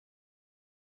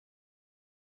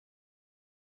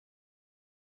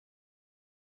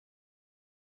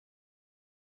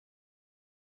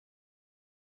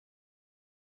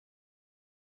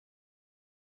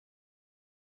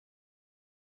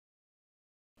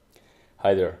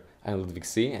Hi there, I'm Ludwig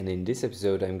C, and in this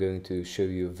episode I'm going to show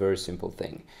you a very simple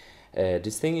thing.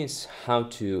 This thing is how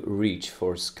to reach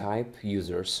for Skype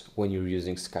users when you're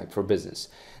using Skype for Business.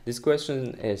 This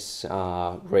question is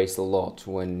raised a lot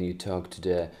when you talk to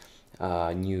the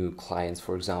new clients,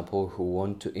 for example, who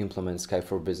want to implement Skype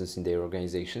for Business in their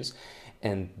organizations,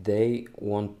 and they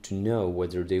want to know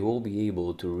whether they will be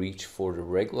able to reach for the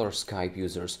regular Skype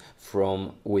users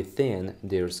from within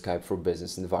their Skype for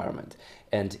Business environment.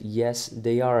 And yes,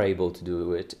 they are able to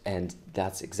do it, and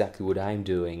that's exactly what I'm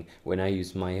doing when I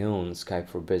use my own Skype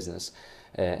for Business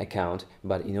account.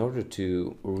 But in order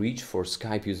to reach for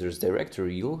Skype users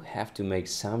directory, you'll have to make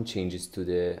some changes to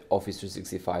the Office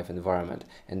 365 environment,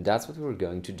 and that's what we're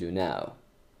going to do now.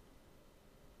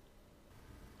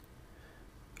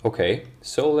 Okay,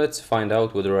 so let's find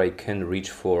out whether I can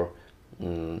reach for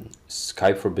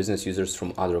Skype for Business users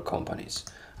from other companies.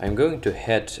 I'm going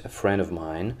to add a friend of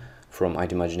mine from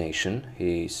IT Imagination.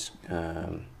 His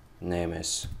name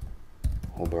is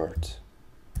Hubert.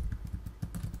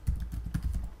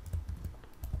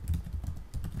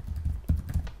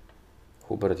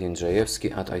 Hubert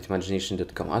Jędrzejewski at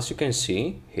itimagination.com. As you can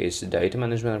see, he's a data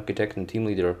management architect and team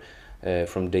leader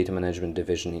from data management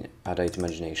division at IT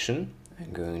Imagination.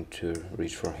 I'm going to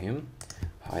reach for him.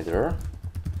 Hi there.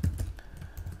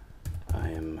 I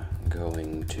am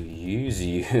going to use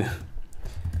you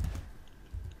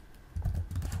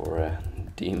for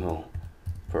demo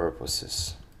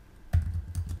purposes.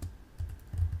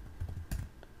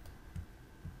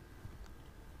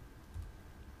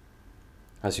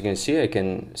 As you can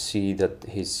see that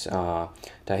he's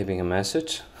typing a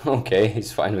message. Okay,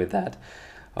 he's fine with that.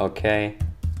 Okay,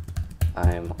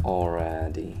 I'm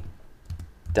already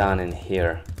done in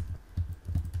here.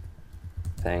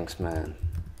 Thanks, man.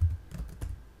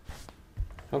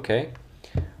 Okay,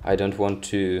 I don't want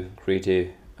to create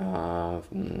a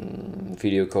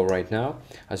video call right now.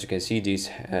 As you can see, this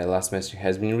last message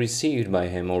has been received by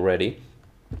him already,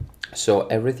 so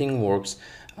everything works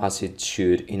as it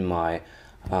should in my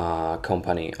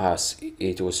company, as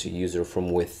it was a user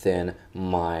from within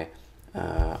my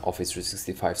Office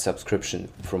 365 subscription,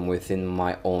 from within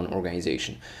my own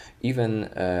organization. Even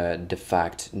the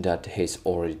fact that he's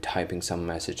already typing some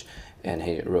message and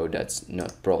he wrote, that's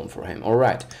not a problem for him. All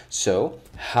right, so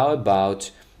how about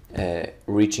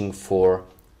reaching for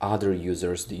other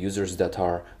users, the users that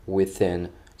are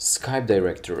within Skype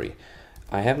directory?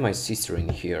 I have my sister in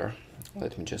here.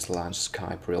 Let me just launch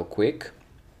Skype real quick.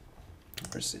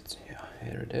 Where is it? Yeah,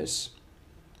 here it is.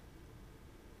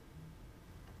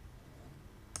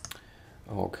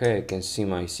 Okay, I can see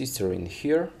my sister in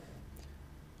here.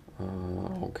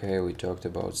 Okay, we talked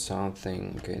about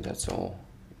something. Okay, that's all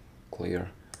clear.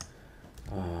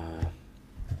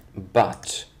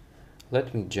 But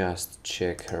let me just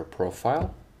check her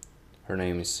profile. Her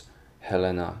name is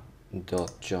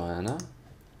Helena.Joanna.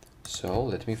 So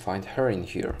let me find her in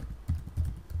here.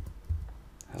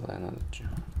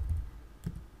 Helena.Joanna.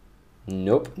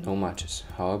 Nope, no matches.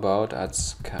 How about at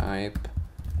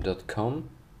Skype.com?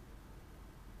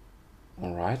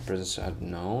 Alright, presence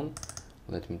unknown.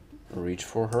 Let me reach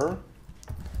for her.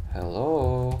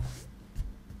 Hello?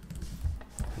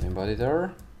 Anybody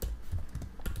there?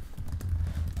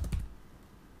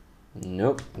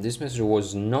 Nope, this message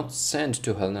was not sent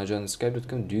to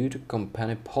helena@skype.com due to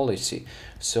company policy.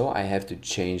 So I have to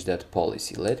change that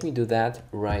policy. Let me do that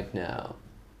right now.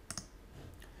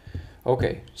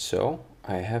 Okay, so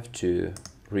I have to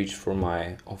reach for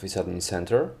my Office Admin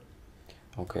Center.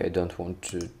 Okay, I don't want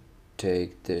to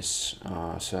take this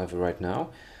server right now.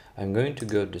 I'm going to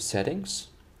go to settings.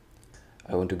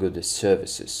 I want to go to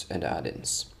services and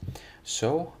add-ins.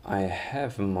 So I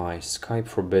have my Skype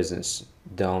for Business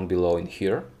down below in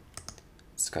here,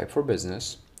 Skype for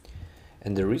Business.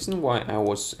 And the reason why I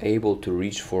was able to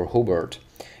reach for Hubert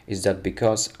is that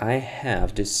because I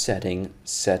have this setting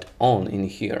set on in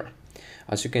here.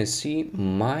 As you can see,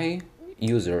 my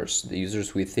users, the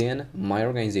users within my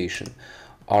organization,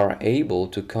 are able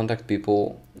to contact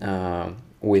people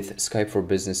with Skype for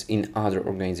Business in other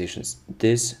organizations.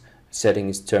 This setting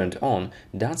is turned on.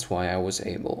 That's why I was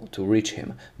able to reach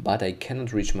him, but I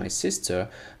cannot reach my sister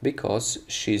because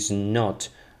she's not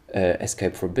a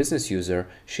Skype for Business user.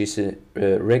 She's a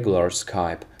regular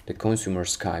Skype, the consumer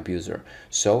Skype user.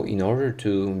 So in order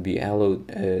to be allowed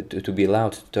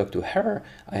to talk to her,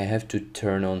 I have to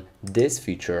turn on this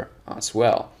feature as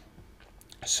well.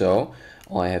 So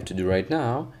all I have to do right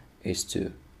now is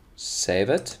to save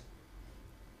it.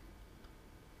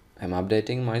 I'm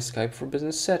updating my Skype for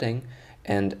Business setting,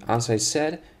 and as I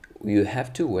said, you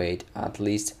have to wait at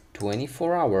least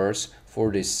 24 hours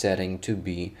for this setting to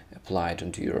be applied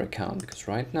onto your account, because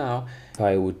right now if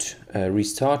I would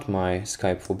restart my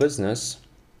Skype for Business,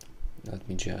 let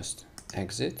me just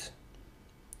exit,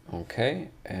 okay,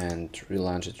 and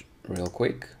relaunch it real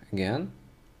quick again.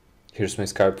 Here's my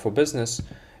Skype for Business.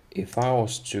 If I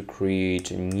was to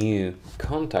create a new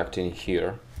contact in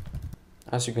here,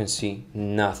 as you can see,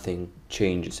 nothing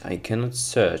changes. I cannot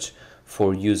search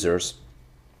for users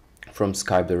from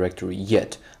Skype directory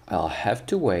yet. I'll have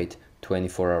to wait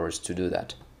 24 hours to do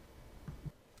that.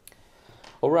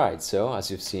 Alright, so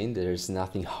as you've seen, there's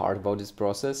nothing hard about this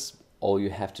process. All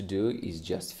you have to do is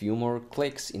just a few more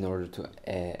clicks in order to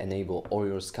enable all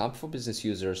your Skype for Business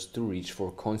users to reach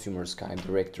for consumer Skype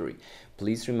directory.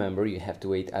 Please remember, you have to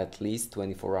wait at least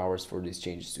 24 hours for these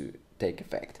changes to take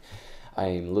effect.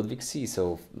 I'm Ludwig C,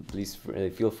 so please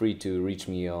feel free to reach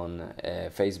me on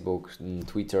Facebook,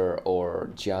 Twitter, or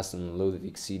just on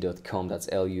ludwigc.com. That's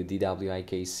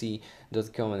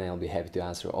ludwikc.com, and I'll be happy to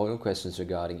answer all your questions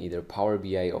regarding either Power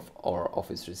BI or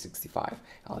Office 365.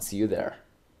 I'll see you there.